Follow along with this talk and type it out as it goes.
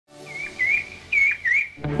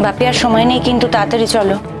বাপি আর সময় নেই, কিন্তু তাড়াতাড়ি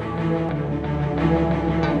চলো।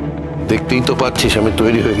 দেখতেই তো পাচ্ছিস আমি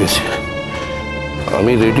তৈরি হয়ে গেছি,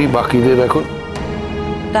 আমি রেডি, বাকিদের এখন।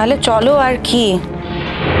 তাহলে চলো আর কি।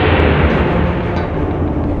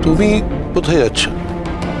 তুমি কোথায় যাচ্ছ?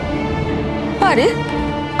 আরে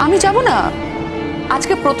আমি যাব না,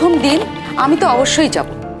 আজকে প্রথম দিন, আমি তো অবশ্যই যাব।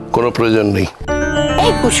 কোনো প্রয়োজন নেই।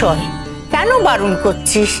 এই কুশল, কেন বারণ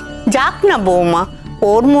করছিস? যাক না বৌমা,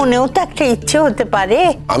 ওর মনেও তো একটা ইচ্ছে হতে পারে।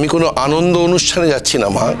 আমি কোনো আনন্দ অনুষ্ঠানে যাচ্ছি না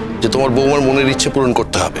মা, যে তোমার বৌমার মনের ইচ্ছে পূরণ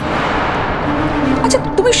করতে হবে। আচ্ছা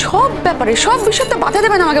তুমি সব ব্যাপারে, সব বিষয়টা বাধা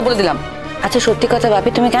দেবে না, আমাকে বলে দিলাম। আচ্ছা সত্যি কথা বাপি,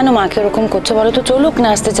 তুমি কেন মাকে ওরকম করছো বলো তো? চলুক না,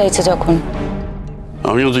 আসতে চাইছে যখন।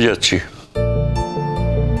 আমিও তো যাচ্ছি।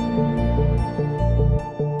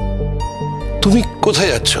 তুমি কোথায়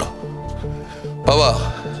যাচ্ছ? বাবা,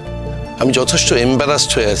 আমি যথেষ্ট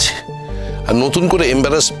এম্বারাসড হয়ে আছি, আর নতুন করে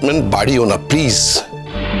এম্বারাসমেন্ট বাড়িও না প্লিজ।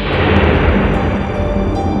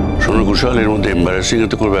 শোনো কুশল, এর মধ্যে এম্বারাসিং এর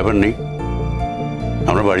তো কোনো ব্যাপার নেই।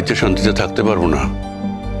 আমরা বাড়িতে শান্তিতে থাকতে পারবো না।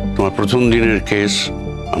 তোমার প্রথম দিনের কেস,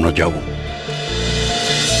 আমরা যাব।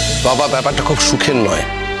 বাবা, ব্যাপারটা খুব সুখের নয়।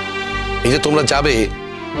 এই যে তোমরা যাবে,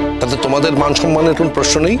 তাতে তোমাদের মান সম্মানের কোন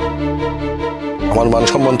প্রশ্ন নেই? আমার মান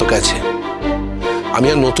সম্মান তো গেছে। আমি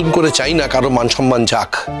আর নতুন করে চাই না কারো মান সম্মান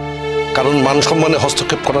যাক, কারণ মান সম্মানে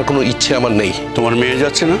হস্তক্ষেপ করার কোনো ইচ্ছে আমার নেই। তোমার মেয়ে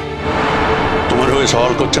যাচ্ছে না? তোমার হয়ে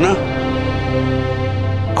সওয়াল করছে না?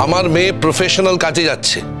 আমার মেয়ে প্রফেশনাল কাজে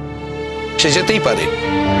যাচ্ছে, সে যেতেই পারে,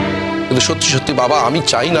 কিন্তু সত্যি সত্যি বাবা, আমি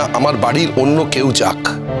চাই না আমার বাড়ির অন্য কেউ যাক।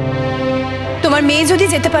 তোমার মেয়ে যদি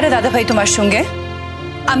যেতে পারে দাদা ভাই তোমার সঙ্গে,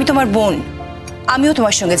 আমি তোমার বোন, আমিও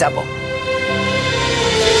তোমার সঙ্গে যাব।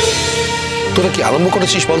 তোরা কি আরম্ভ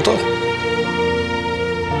করেছিস বলতো?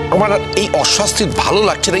 আমার এই অস্বস্তি ভালো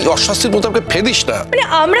লাগছে না, এই অস্বস্তির মতো আমাকে ফেদিস না। মানে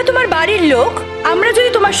আমরা তোমার বাড়ির লোক, আমরা যদি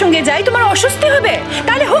তোমার সঙ্গে যাই তোমার অস্বস্তি হবে,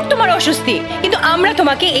 তাহলে হোক তোমার অস্বস্তি, কিন্তু আমরা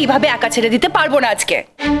তোমাকে এইভাবে একা ছেড়ে দিতে পারবো না আজকে।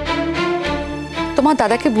 তোমার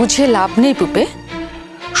দাদাকে বুঝিয়ে লাভ নেই পুপে।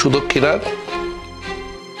 সুদক্ষিণা,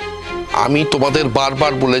 আমি তোমাদের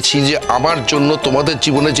বারবার বলেছি যে আমার জন্য তোমাদের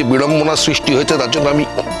জীবনে যে বিড়ম্বনা সৃষ্টি হয়েছে, তার জন্য আমি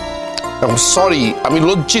সরি, আমি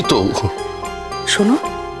লজ্জিত। শোনো,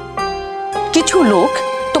 কিছু লোক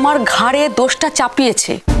তোমার ঘাড়ে দোষটা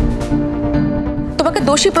চাপিয়েছে, তোমাকে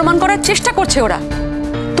দোষী প্রমাণ করার চেষ্টা করছে। ওরা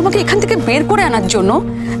তোমাকে এখান থেকে বের করে আনার জন্য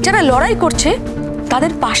যারা লড়াই করছে,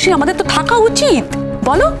 তাদের পাশে আমাদের তো থাকা উচিত,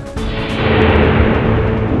 বলো?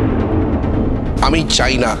 আমি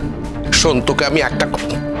চাই না। শোন, তোকে আমি একটা,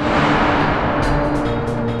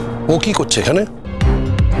 ও কি করছে এখানে?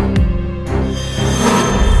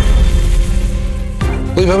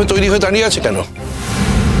 ওইভাবে তৈরি হয়ে দাঁড়িয়ে আছে কেন?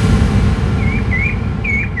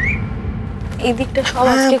 এই দিকটা সব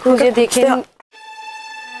আজকে খুঁজে দেখে।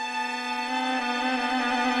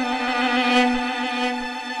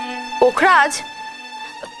 পোখরাজ,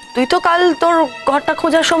 তুই তো কাল তোর ঘরটা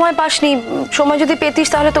খোঁজার সময় পাসনি, সময় যদি পেতিস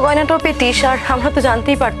তাহলে তো গয়নাটাও পেতিস, আর আমরা তো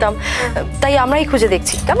জানতেই পারতাম, তাই আমরাই খুঁজে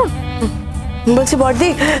দেখছি। কেমন? বলছি বড়দি,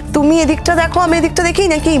 তুমি এদিকটা দেখো, আমি এদিকটা দেখি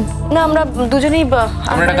নাকি? না, আমরা দুজনেই।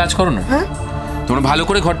 তোমরা একটা কাজ করো না, তোমরা ভালো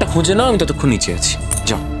করে ঘরটা খুঁজে নাও, আমি ততক্ষণ নিচে আছি।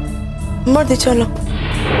 যাও বড়দি, চলো।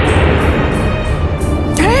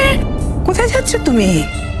 কোথায় যাচ্ছ তুমি?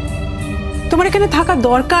 তোমার এখানে থাকা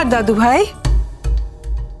দরকার দাদু ভাই।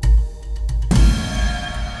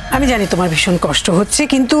 আমি জানি তোমার ভীষণ কষ্ট হচ্ছে,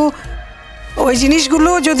 কিন্তু ওই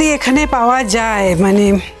জিনিসগুলো যদি এখানে পাওয়া যায়, মানে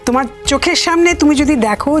তোমার চোখের সামনে তুমি যদি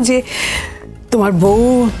দেখো যে তোমার বউ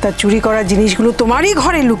তার চুরি করা জিনিসগুলো তোমারই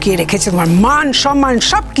ঘরে লুকিয়ে রেখেছে, তোমার মান সম্মান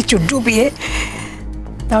সব কিছু ডুবিয়ে,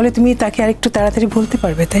 তাহলে তুমি তাকে আরেকটু তাড়াতাড়ি বলতে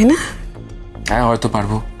পারবে, তাই না? হ্যাঁ, হয়তো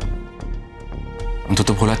পারবো, অন্তত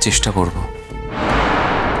ভোলার চেষ্টা করব।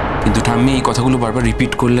 কিন্তু ঠাম্মি, এই কথাগুলো বারবার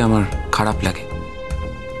রিপিট করলে আমার খারাপ লাগে।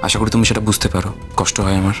 আশা করি তুমি সেটা বুঝতে পারো, কষ্ট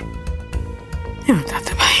হয় আমার।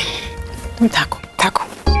 দাদা ভাই, তুমি থাকো থাকো।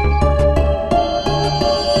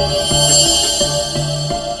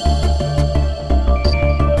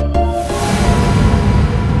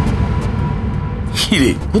 কি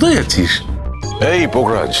রে, কোথায় যাচ্ছিস? এই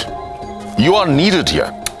পোখরাজ, you are needed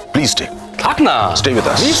here, please stay. থাক না, স্টে উইথ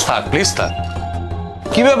আস। প্লিজ থাক, প্লিজ থাক।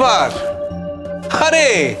 কি ব্যাপার? আরে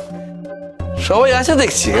সবাই আছে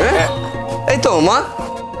দেখছি। এই তো মা,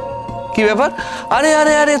 কি ব্যাপার? আরে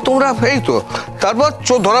আরে আরে তোমরা, এই তো, তারপর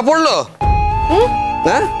চোর ধরা পড়লো?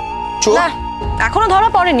 হ্যাঁ, চোর এখনো ধরা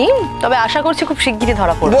পড়েনি, তবে আশা করছি খুব শিগগিরই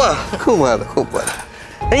ধরা পড়বে। বাহ, খুব ভালো, খুব ভালো।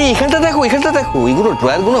 এই এখানটা দেখো, এখানটা দেখো, এইগুলো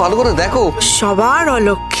ড্রয়ারগুলো ভালো করে দেখো। সবার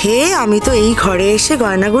অলক্ষ্যে আমি তো এই ঘরে এসে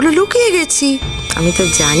গয়নাগুলো লুকিয়ে গেছি, আমি তো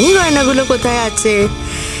জানি গয়নাগুলো কোথায় আছে,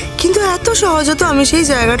 কিন্তু এত সহজে তো আমি সেই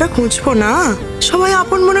জায়গাটা খুঁজবো না। সবাই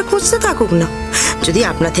আপন মনে খুঁজতে থাকুক না, যদি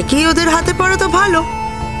আপনা থেকেই ওদের হাতে পড়ে তো ভালো,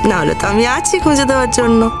 না হলে তো আমি আছি খুঁজে দেওয়ার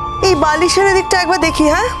জন্য। এই বালিশের দিকটা একবার দেখি।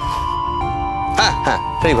 হ্যাঁ হ্যাঁ হ্যাঁ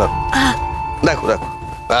এইভাবে দেখো দেখো,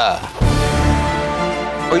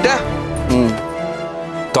 ওইটা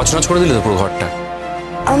তছনছ করে দিলে তো পুরো ঘরটা।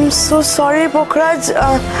 আই এম সো সরি পোখরাজ,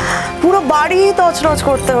 পুরো বাড়ি তছনছ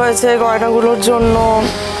করতে হয়েছে গয়নাগুলোর জন্য।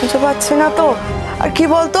 বুঝতে পারছি না তো। আর কি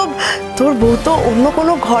বলতো, তোর বউ তো অন্য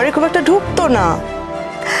কোনো ঘরে খুব একটা ঢুকতো না।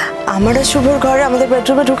 আমরা শুভর ঘরে আমাদের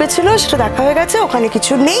বেডরুমে ঢুকেছিল, সেটা দেখা হয়ে গেছে, ওখানে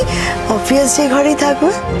কিছু নেই, অবভিয়াস যে ঘরেই থাকবে।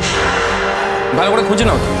 ভালো করে খুঁজে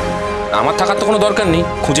নাও তুমি, আমার থাকার তো কোনো দরকার নেই,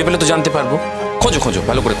 খুঁজে পেলে তো জানতে পারবো। খোঁজো খোঁজো,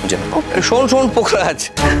 ভালো করে খুঁজে নাও। শোন শোন পোখরাজ,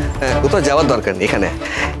 কোথাও যাওয়ার দরকার নেই, এখানে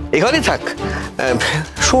এঘরেই থাক।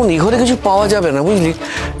 শোন, এই ঘরে কিছু পাওয়া যাবে না বুঝলি,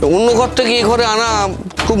 অন্য ঘর থেকে এই ঘরে আনা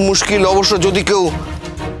খুব মুশকিল, অবশ্য যদি কেউ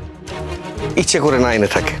ইচ্ছে করে না এনে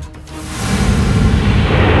থাকে।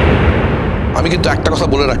 আমি কিন্তু একটা কথা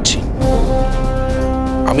বলে রাখছি,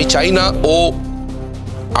 আমি চাই না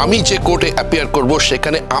আমি যে কোর্টে অ্যাপিয়ার করব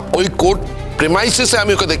সেখানে ওই কোর্ট প্রেমাইসিসে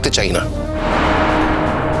আমি ওকে দেখতে চাই না।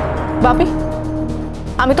 বাপি,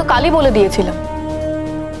 আমি তো কালই বলে দিয়েছিলাম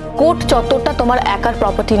কোর্ট চত্বরটা তোমার একার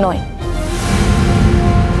প্রপার্টি নয়।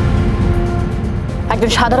 একজন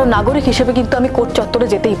সাধারণ নাগরিক হিসেবে কিন্তু আমি কোর্ট চত্বরে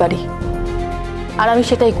যেতেই পারি, আর আমি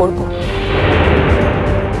সেটাই করব।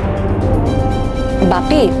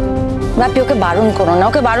 বাপি বাপি, ওকে বারণ করো না,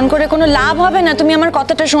 ওকে বারণ করে কোনো লাভ হবে না। তুমি আমার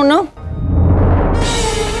কথাটা শোনো।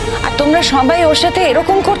 আর তোমরা সবাই ওর সাথে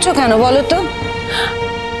এরকম করছো কেন বলো তো?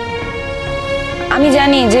 আমি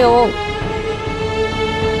জানি যে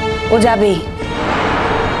ও যাবেই।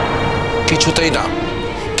 কিছুতেই না,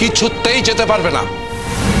 কিছুতেই যেতে পারবে না।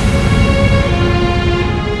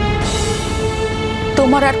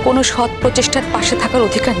 তোমার আর কোনো সৎ প্রচেষ্টার পাশে থাকার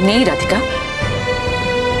অধিকার নেই রাধিকা।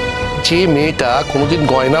 যে মেয়েটা কোনোদিন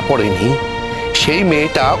গয়না পরেনি, সেই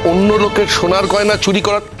মেয়েটা অন্য লোকের সোনার গয়না চুরি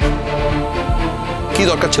করার কি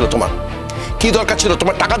দরকার ছিল তোমার? কি দরকার ছিল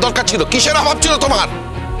তোমার? টাকা দরকার ছিল? কিসের অভাব ছিল তোমার?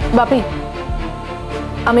 বাপি,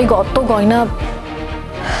 আমি গত গয়না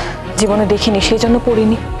জীবনে দেখিনি, সেই জন্য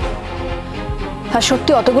পড়িনি। আর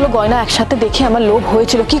সত্যি অতগুলো গয়না একসাথে দেখে আমার লোভ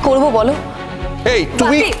হয়েছিল, কি করব বলো? এই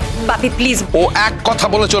তুমি, বাপি প্লিজ। ও এক কথা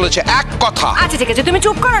বলে চলেছে, এক কথা। আচ্ছা ঠিক আছে, তুমি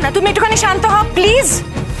চুপ করো না, তুমি একটুখানি শান্ত হও প্লিজ।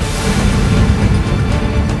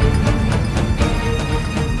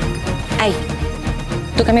 এই,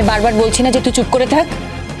 তোকে আমি বারবার বলছি না যে তুই চুপ করে থাক?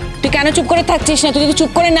 তুই কেন চুপ করে থাকছিস না? তুই যদি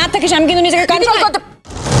চুপ করে না থাকিস আমি কিন্তু নিজেকে কন্ট্রোল করতে।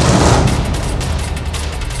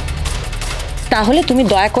 তাহলে তুমি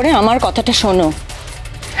দয়া করে আমার কথাটা শোনো,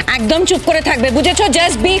 একদম চুপ করে থাকবে, বুঝেছো?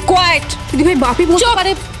 Just be quite. দিদি ভাই, বাপি বলতে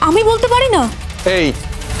পারে, আমি বলতে পারি না? এই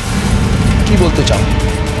কি বলতে চাও?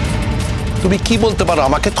 তুমি কি বলতে পারো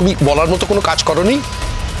আমাকে? তুমি বলার মতো কোনো কাজ করনি?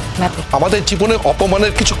 আমাদের জীবনে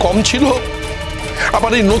অপমানের কিছু কম ছিল?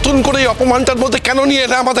 আবার এই নতুন করে এই অপমানটার মধ্যে কেন নিয়ে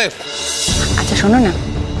এলে আমাদের? আচ্ছা শোনো না,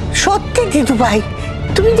 সত্যি দিদু ভাই,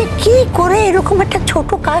 তুমি যে কি করে এরকম একটা ছোট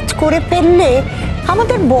কাজ করে ফেললে,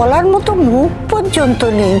 আমাদের বলার মতো মুখ পর্যন্ত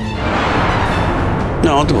নেই। না,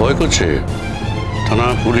 আমার তো ভয় করছে। থানা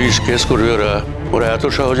পুলিশ কেস করবে, ওরা এত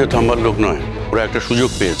সহজে থামবার লোক নয়। ওরা একটা সুযোগ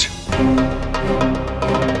পেয়েছে।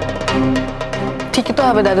 ঠিকই তো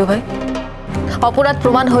হবে দাদু ভাই, অপরাধ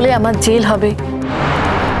প্রমাণ হলে আমার জেল হবে,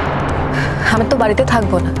 আমি তো বাড়িতে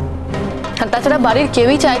থাকবো না। আর তাছাড়া বাড়ির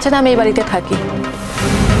কেউই চাইছে না আমি এই বাড়িতে থাকি।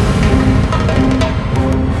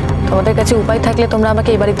 তোমাদের কাছে উপায় থাকলে তোমরা আমাকে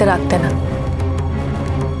এই বাড়িতে রাখতে না।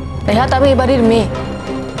 হ্যাঁ, আমি এই বাড়ির মেয়ে,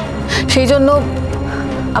 সেই জন্য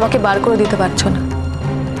আমাকে বার করে দিতে পারছো না,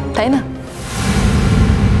 তাই না?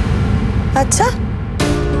 আচ্ছা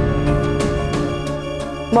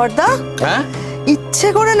বর্দা, হ্যাঁ, ইচ্ছে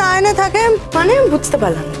করে না এনে থাকে মানে বুঝতে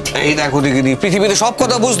পারলাম। এই দেখো দেখিনি, পৃথিবীতে সব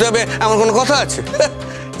কথা বুঝতে হবে এমন কোনো কথা আছে?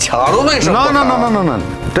 ছাড়ো না এসব না কথা। না না না না না,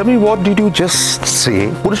 tell me what did you just সে?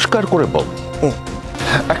 পরিষ্কার করে বল।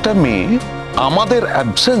 একটা মেয়ে আমাদের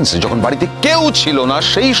অ্যাবসেন্সে, যখন বাড়িতে কেউ ছিল না,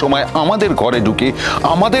 সেই সময় আমাদের ঘরে ঢুকে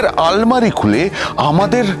আমাদের আলমারি খুলে,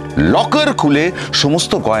 আমাদের লকার খুলে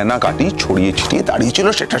সমস্ত গয়না কাটি ছড়িয়ে ছিটিয়ে দাঁড়িয়েছিল,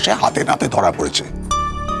 সেটা সে হাতে নাতে ধরা পড়েছে।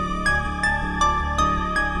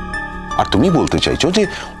 আর তুমি বলতে চাইছো যে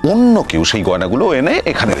অন্য কেউ সেই গয়নাগুলো এনে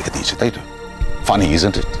এখানে রেখে দিয়েছে, তাই তো? Funny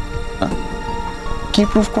isn't it? কি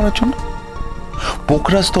প্রুফ করার জন্য?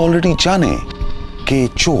 পোখরাজ তো অলরেডি জানে কে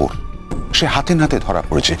চোর, সে হাতে নাতে ধরা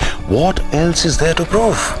পড়েছে। What else is there to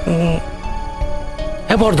prove?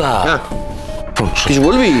 হ্যাঁ বর্দা, কিছু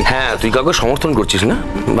বলবি? হ্যাঁ, তুই কাউকে সমর্থন করছিস না,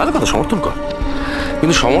 ভালো কথা, সমর্থন কর,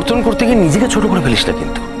 কিন্তু সমর্থন করতে গিয়ে নিজেকে ছোট করে ফেলিস না।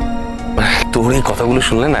 কিন্তু তোর এই কথাগুলো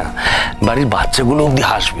শুনলে না বাড়ির বাচ্চাগুলো অব্দি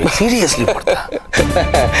হাসবে, সিরিয়াসলি বর্দা।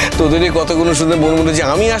 তোদের এই কথাগুলো শুনে মনে মনে যে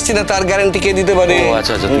আমি আসছি না তার গ্যারান্টি কে দিতে পারে? ও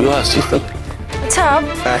আচ্ছা আচ্ছা, তুইও আসছিস। আচ্ছা,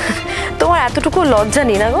 তোমার এতটুকু লজ্জা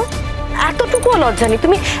নেই না গো? এতটুকুও লজ্জা নেই?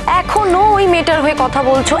 তুমি এখনো ওই মেয়েটার হয়ে কথা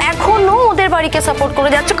বলছো, এখনো ওদের বাড়িকে সাপোর্ট করে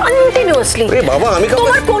যাচ্ছ কন্টিনিউয়াসলি। বাবা আমি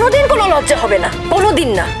তোমার কোনোদিন কোনো লজ্জা হবে না, কোনোদিন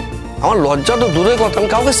না। আমার লজ্জা তো দূরের কথা, আমি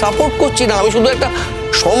কাউকে সাপোর্ট করছি না, আমি শুধু একটা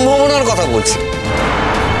সম্ভাবনার কথা বলছি।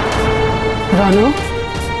 রানু,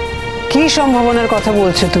 কি সম্ভাবনার কথা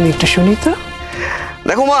বলছো তুমি, একটু শুনি তো।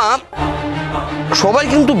 দেখো মা, সবাই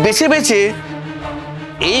কিন্তু বেছে বেছে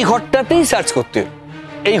এই ঘরটাতেই সার্চ করতে,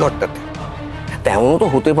 এই ঘরটাতে। তেমনও তো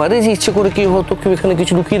হতে পারে যে ইচ্ছে করে কি হতো, কেউ এখানে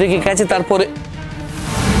কিছু লুকিয়ে রেখে গেছে তারপরে।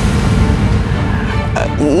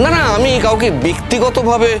 না না, আমি কাউকে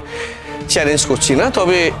ব্যক্তিগতভাবে চ্যালেঞ্জ করছি না,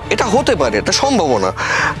 তবে এটা হতে পারে, এটা সম্ভাবনা।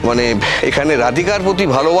 মানে এখানে রাধিকার প্রতি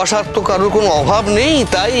ভালোবাসার তো কারোর কোনো অভাব নেই,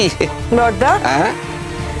 তাই। বড়দা, হ্যাঁ,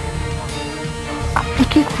 আপনি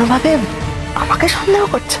কি কোনোভাবে আমাকে সন্দেহ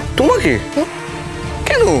করছেন? তোমাকে?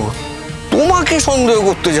 কেন তোমাকে সন্দেহ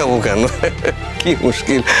করতে যাব কেন? কি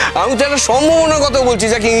মুশকিল, আমি তো একটা সম্ভাবনার কথা বলছি,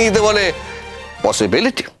 যাকে ইংরেজিতে বলে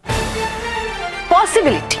পসিবিলিটি।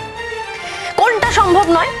 পসিবিলিটি? কোনটা সম্ভব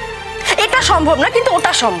নয়? এটা সম্ভব না, কিন্তু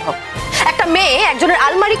ওটা সম্ভব। একটা মেয়ে একজনের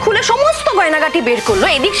আলমারি খুলে সমস্ত গয়নাগাটি বের করলো,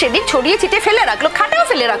 এদিক সেদিক ছড়িয়ে ছিটিয়ে ফেলে রাখলো, খাটেও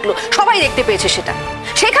ফেলে রাখলো, সবাই দেখতে পেয়েছে সেটা।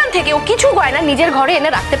 সেখান থেকে ও কিছু গয়না নিজের ঘরে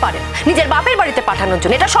এনে রাখতে পারে না, নিজের বাপের বাড়িতে পাঠানোর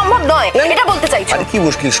জন্য। এটা সম্ভব নয়, এটা বলতে চাইছো? আরে কি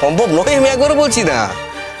মুশকিল, সম্ভব নয় আমি একবারও বলছি না,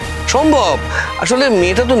 সম্ভব। আসলে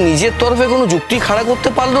মেয়েটা তো নিজের তরফে কোনো যুক্তি খাড়া করতে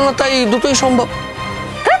পারলো না, তাই দুটোই সম্ভব।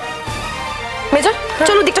 মেজর,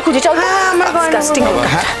 চলো দিকটা খুঁজে, চল।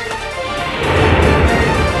 হ্যাঁ,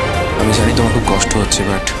 আমি জানি তোমার খুব কষ্ট হচ্ছে,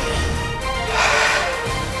 বাট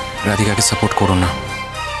রাধিকাকে সাপোর্ট করো না।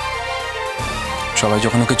 সবাই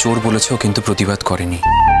যখন ওকে চোর বলেছে, ও কিন্তু প্রতিবাদ করেনি।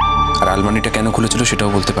 আর আলমারিটা কেন খুলেছিল সেটাও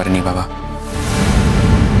বলতে পারেনি বাবা।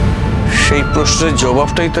 সেই প্রশ্নের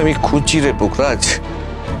জবাবটাই তো আমি খুঁজছি রে পুখরাজ।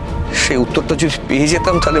 সেই উত্তরটা যদি পেয়ে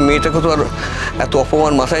যেতাম, তাহলে মেয়েটাকে তো আর এত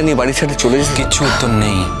অপমান মাথায় নিয়ে বাড়ি ছেড়ে চলে যেত। কিচ্ছু উত্তর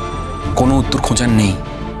নেই, কোনো উত্তর খোঁজার নেই,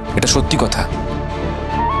 এটা সত্যি কথা।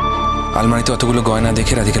 আলমারিতে অতগুলো গয়না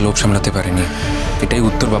দেখে রাধিকা লোভ সামলাতে পারেনি, এটাই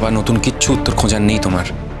উত্তর বাবা। নতুন কিচ্ছু উত্তর খোঁজার নেই তোমার।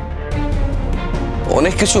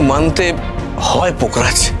 অনেক কিছু মানতে হয়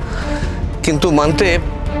পোকরাজ, কিন্তু মানতে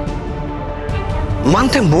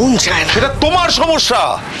মন চায় না। সেটা তোমার সমস্যা।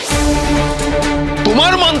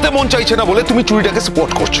 তোমার মানতে মন চাইছে না বলে তুমি চুরিটাকে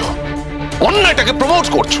সাপোর্ট করছো, অন্যায়টাকে প্রমোট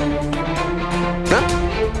করছো। না,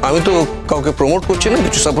 আমি তো কাউকে প্রমোট করছি না,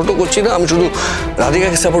 কিছু সাপোর্টও করছি না, আমি শুধু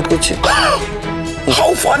রাধিকাকে সাপোর্ট করছি।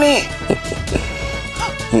 How funny.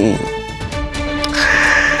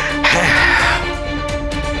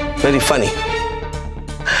 Very funny.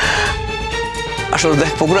 আসলে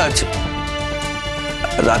দেখ পোকরাজ,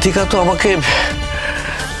 রাধিকা তো আমাকে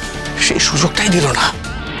সেই সুযোগটাই দিল না।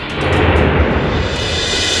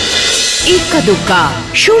 ইক্কা দুক্কা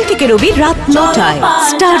সোম থেকে রবি রাত ৯টায়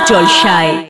স্টার জলসায়।